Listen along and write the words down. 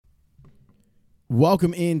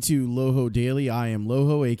Welcome into Loho Daily. I am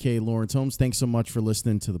Loho, a.k.a. Lawrence Holmes. Thanks so much for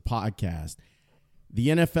listening to the podcast. The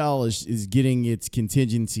NFL is getting its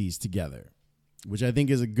contingencies together, which I think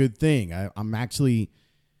is a good thing. I'm actually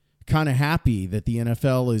kind of happy that the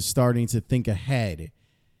NFL is starting to think ahead,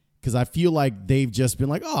 because I feel like they've just been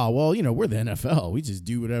like, oh, well, we're the NFL. We just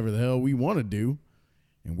do whatever the hell we want to do,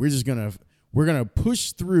 and we're gonna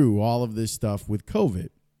push through all of this stuff with COVID.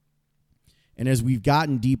 And as we've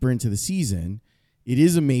gotten deeper into the season, it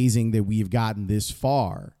is amazing that we have gotten this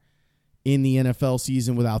far in the NFL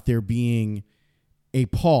season without there being a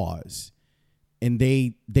pause. And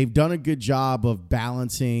they've done a good job of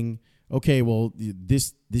balancing, okay, well,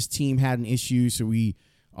 this team had an issue, so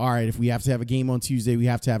all right, if we have to have a game on Tuesday, we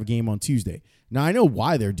have to have a game on Tuesday. Now, I know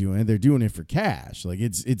why they're doing it. They're doing it for cash. Like,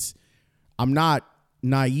 I'm not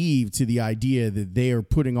naive to the idea that they are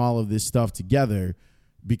putting all of this stuff together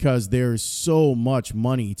because there's so much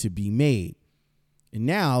money to be made. And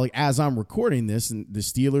now, like, as I'm recording this, and the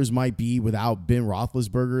Steelers might be without Ben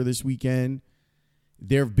Roethlisberger this weekend.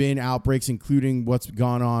 There have been outbreaks, including what's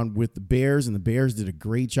gone on with the Bears, and the Bears did a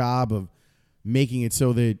great job of making it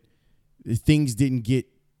so that things didn't get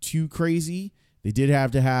too crazy. They did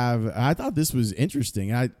have to have, I thought this was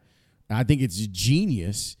interesting. I think it's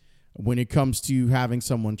genius when it comes to having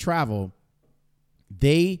someone travel.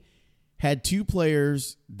 They had two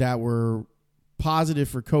players that were positive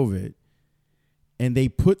for COVID, and they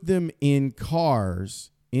put them in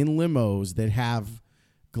cars, in limos that have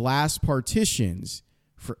glass partitions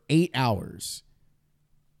for 8 hours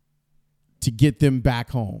to get them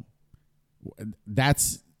back home.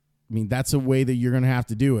 That's a way that you're going to have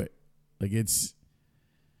to do it.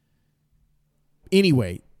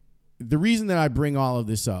 Anyway, the reason that I bring all of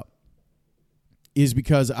this up is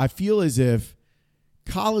because I feel as if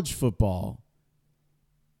college football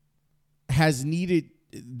has needed,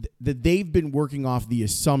 that they've been working off the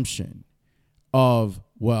assumption of,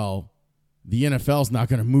 well, the NFL's not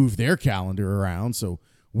going to move their calendar around, so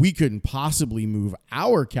we couldn't possibly move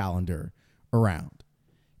our calendar around.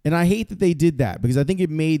 And I hate that they did that, because I think it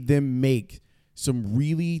made them make some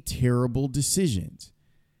really terrible decisions.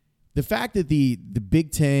 The fact that the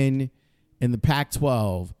Big Ten and the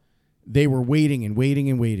Pac-12, they were waiting and waiting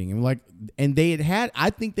and waiting. And they had, I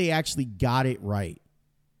think they actually got it right.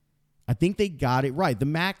 I think they got it right. The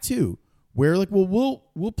MAC too, where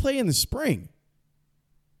we'll play in the spring,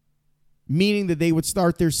 meaning that they would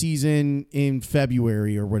start their season in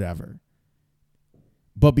February or whatever.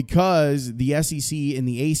 But because the SEC and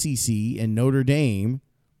the ACC and Notre Dame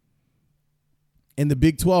and the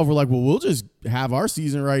Big 12 were like, well, we'll just have our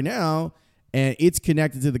season right now, and it's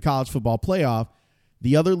connected to the college football playoff,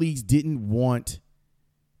 the other leagues didn't want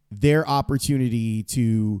their opportunity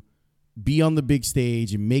to be on the big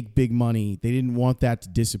stage and make big money. They didn't want that to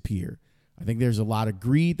disappear. I think there's a lot of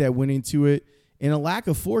greed that went into it and a lack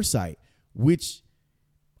of foresight, which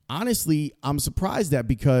honestly I'm surprised at,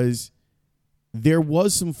 because there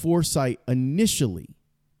was some foresight initially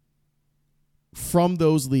from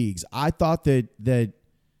those leagues. I thought that the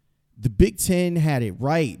Big Ten had it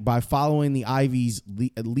right by following the Ivy's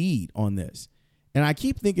lead on this. And I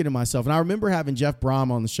keep thinking to myself, and I remember having Jeff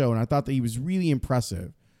Brom on the show, and I thought that he was really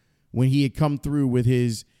impressive when he had come through with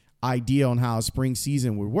his idea on how a spring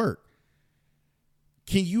season would work.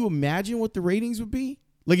 Can you imagine what the ratings would be?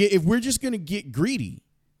 Like, if we're just going to get greedy,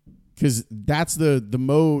 because that's the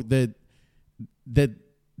mode that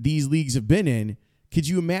these leagues have been in, could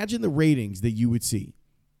you imagine the ratings that you would see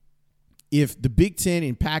if the Big Ten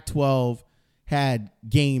and Pac-12 had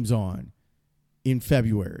games on in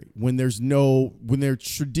February when there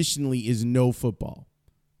traditionally is no football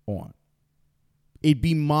on? It'd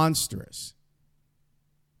be monstrous.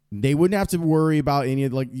 They wouldn't have to worry about any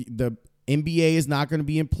of, the NBA is not going to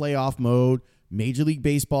be in playoff mode. Major League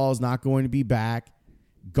Baseball is not going to be back.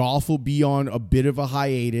 Golf will be on a bit of a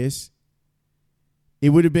hiatus. It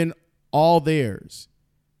would have been all theirs.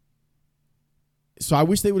 So I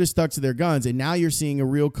wish they would have stuck to their guns. And now you're seeing a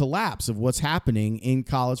real collapse of what's happening in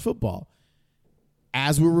college football.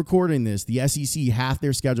 As we're recording this, the SEC, half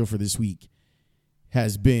their schedule for this week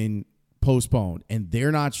has been postponed, and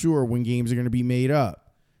they're not sure when games are going to be made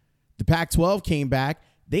up. The Pac-12 came back.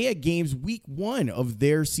 They had games week 1 of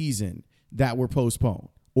their season that were postponed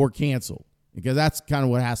or canceled, because that's kind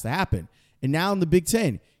of what has to happen. And now in the Big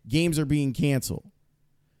Ten, games are being canceled.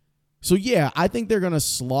 So, yeah, I think they're going to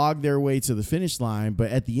slog their way to the finish line,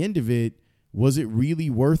 but at the end of it, was it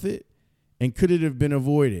really worth it? And could it have been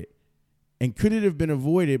avoided? And could it have been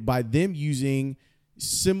avoided by them using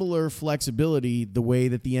similar flexibility the way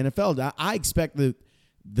that the NFL does? I expect the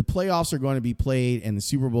playoffs are going to be played and the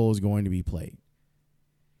Super Bowl is going to be played.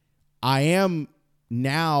 I am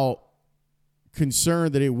now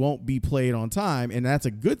concerned that it won't be played on time, and that's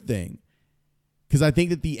a good thing. Because I think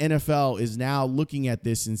that the NFL is now looking at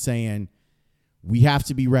this and saying, we have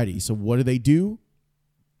to be ready. So what do?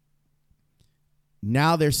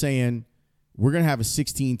 Now they're saying, we're going to have a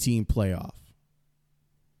 16-team playoff.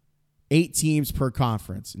 8 teams per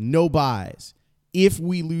conference. No buys. If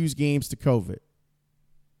we lose games to COVID.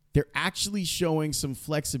 They're actually showing some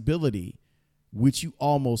flexibility, which you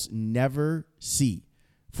almost never see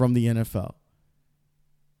from the NFL.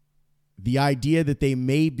 The idea that they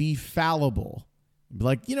may be fallible.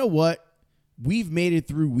 Like, you know what? We've made it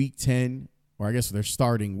through week 10, or I guess they're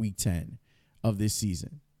starting week 10 of this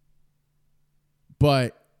season.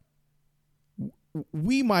 But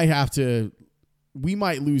we might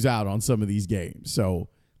lose out on some of these games. So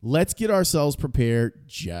let's get ourselves prepared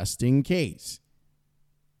just in case.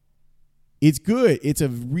 It's good. It's a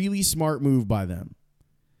really smart move by them.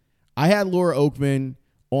 I had Laura Oakman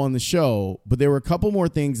on the show, but there were a couple more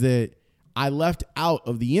things that I left out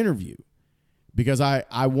of the interview because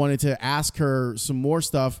I wanted to ask her some more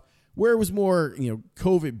stuff where it was more,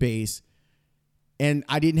 COVID based, and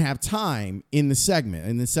I didn't have time in the segment.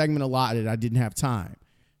 In the segment allotted, I didn't have time.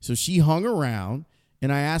 So she hung around,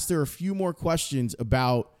 and I asked her a few more questions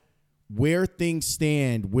about where things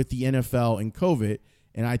stand with the NFL and COVID,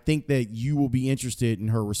 and I think that you will be interested in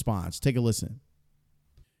her response. Take a listen.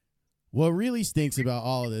 What really stinks about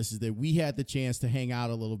all of this is that we had the chance to hang out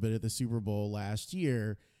a little bit at the Super Bowl last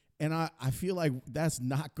year, and I feel like that's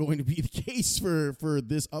not going to be the case for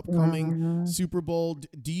this upcoming Super Bowl.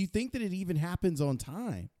 Do you think that it even happens on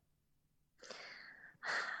time?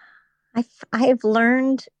 I've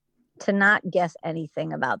learned to not guess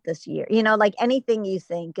anything about this year. Like anything you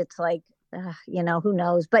think, it's like, who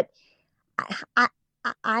knows? But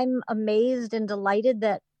I'm amazed and delighted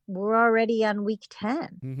that we're already on week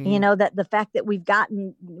 10. Mm-hmm. That the fact that we've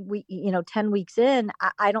gotten 10 weeks in,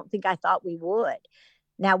 I don't think I thought we would.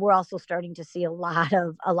 Now we're also starting to see a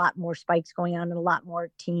lot more spikes going on and a lot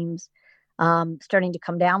more teams starting to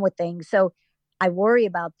come down with things. So I worry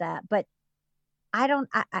about that. But I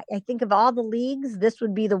think of all the leagues, this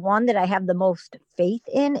would be the one that I have the most faith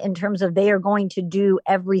in terms of they are going to do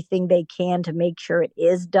everything they can to make sure it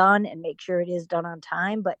is done and make sure it is done on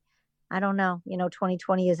time. But I don't know,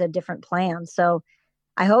 2020 is a different plan. So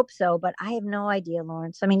I hope so, but I have no idea,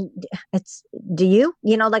 Lawrence. I mean, do you,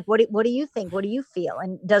 what do you think? What do you feel?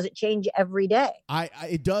 And does it change every day?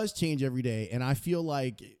 It does change every day. And I feel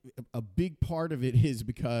like a big part of it is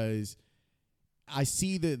because I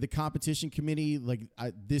see the competition committee, like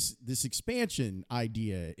this expansion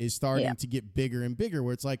idea is starting to get bigger and bigger,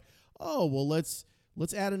 where it's like, oh, well, let's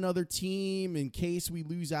add another team in case we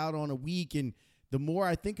lose out on a week. And the more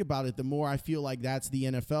I think about it, the more I feel like that's the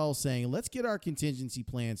NFL saying, let's get our contingency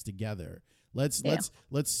plans together. Let's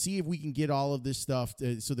see if we can get all of this stuff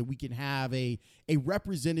so that we can have a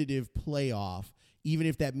representative playoff, even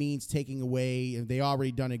if that means taking away, and they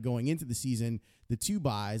already done it going into the season, the 2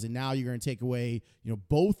 buys, and now you're going to take away,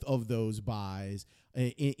 both of those buys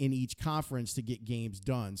in each conference to get games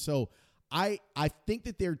done. So I think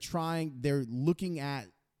that they're looking at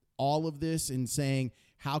all of this and saying,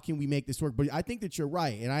 how can we make this work? But I think that you're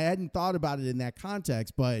right, and I hadn't thought about it in that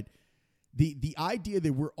context, but the idea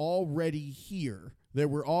that we're already here, that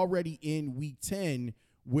we're already in week 10,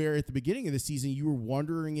 where at the beginning of the season you were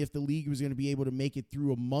wondering if the league was going to be able to make it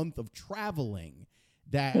through a month of traveling,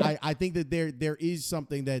 that I think that there is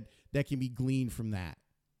something that can be gleaned from that.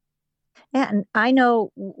 Yeah, and I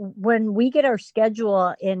know when we get our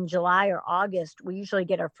schedule in July or August, we usually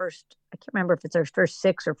get our first, I can't remember if it's our first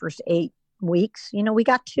 6 or first 8 weeks. We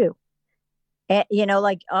got 2. And,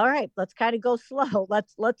 all right, let's kind of go slow.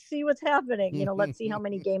 Let's see what's happening. Let's see how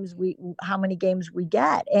many games we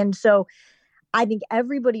get. And so I think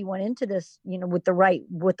everybody went into this, with the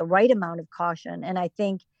right amount of caution. And I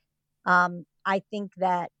think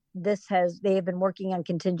that they have been working on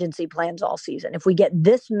contingency plans all season. If we get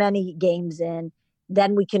this many games in,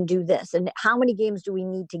 then we can do this. And how many games do we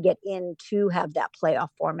need to get in to have that playoff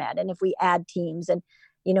format? And if we add teams, and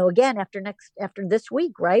again, after this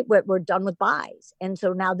week, right, we're done with buys. And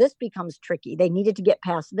so now this becomes tricky. They needed to get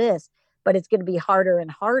past this, but it's going to be harder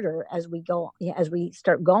and harder as we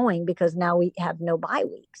start going, because now we have no bye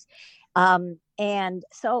weeks. And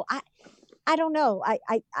so I don't know.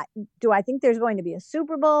 Do I think there's going to be a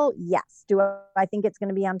Super Bowl? Yes. Do I think it's going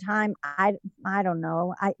to be on time? I don't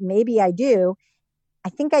know. Maybe I do. I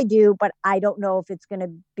think I do, but I don't know if it's going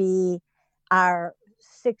to be our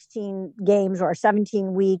 16 games or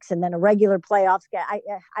 17 weeks and then a regular playoffs.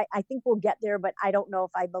 I think we'll get there, but I don't know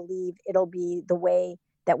if I believe it'll be the way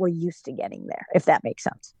that we're used to getting there, if that makes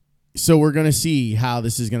sense. So we're going to see how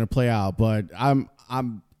this is going to play out, but I'm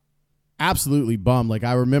absolutely bummed. Like,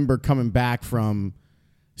 I remember coming back from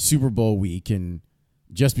Super Bowl week, and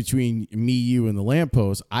just between me, you, and the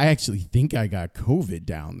lamppost, I actually think I got COVID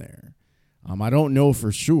down there. I don't know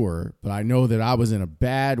for sure, but I know that I was in a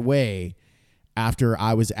bad way after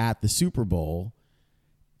I was at the Super Bowl.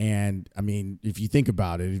 And I mean, if you think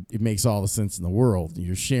about it, it makes all the sense in the world.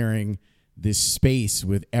 You're sharing this space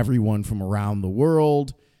with everyone from around the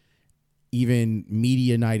world. Even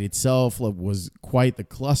Media Night itself was quite the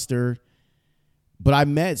cluster. But I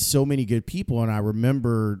met so many good people, and I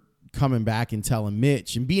remember coming back and telling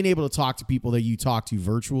Mitch and being able to talk to people that you talk to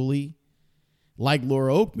virtually, like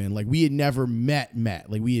Laura Oakman. Like, we had never met.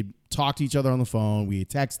 Like, we had talked to each other on the phone, we had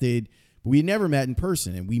texted, but we had never met in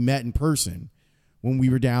person. And we met in person when we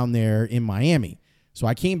were down there in Miami. So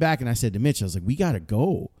I came back and I said to Mitch, I was like, we got to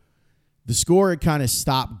go. The Score had kind of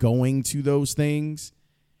stopped going to those things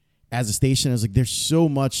as a station. I was like, there's so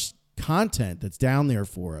much content that's down there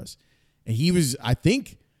for us. And he was, I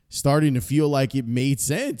think, starting to feel like it made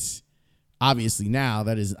sense. Obviously now,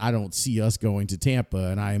 that is, I don't see us going to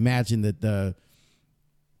Tampa. And I imagine that the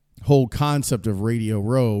whole concept of Radio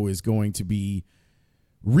Row is going to be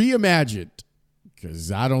reimagined,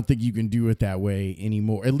 because I don't think you can do it that way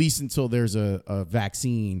anymore, at least until there's a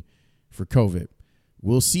vaccine for COVID.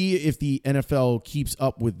 We'll see if the NFL keeps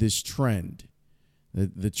up with this trend,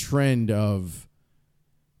 the trend of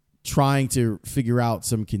trying to figure out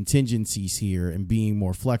some contingencies here and being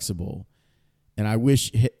more flexible. And I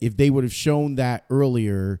wish if they would have shown that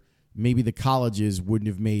earlier, maybe the colleges wouldn't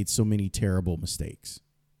have made so many terrible mistakes.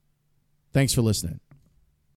 Thanks for listening.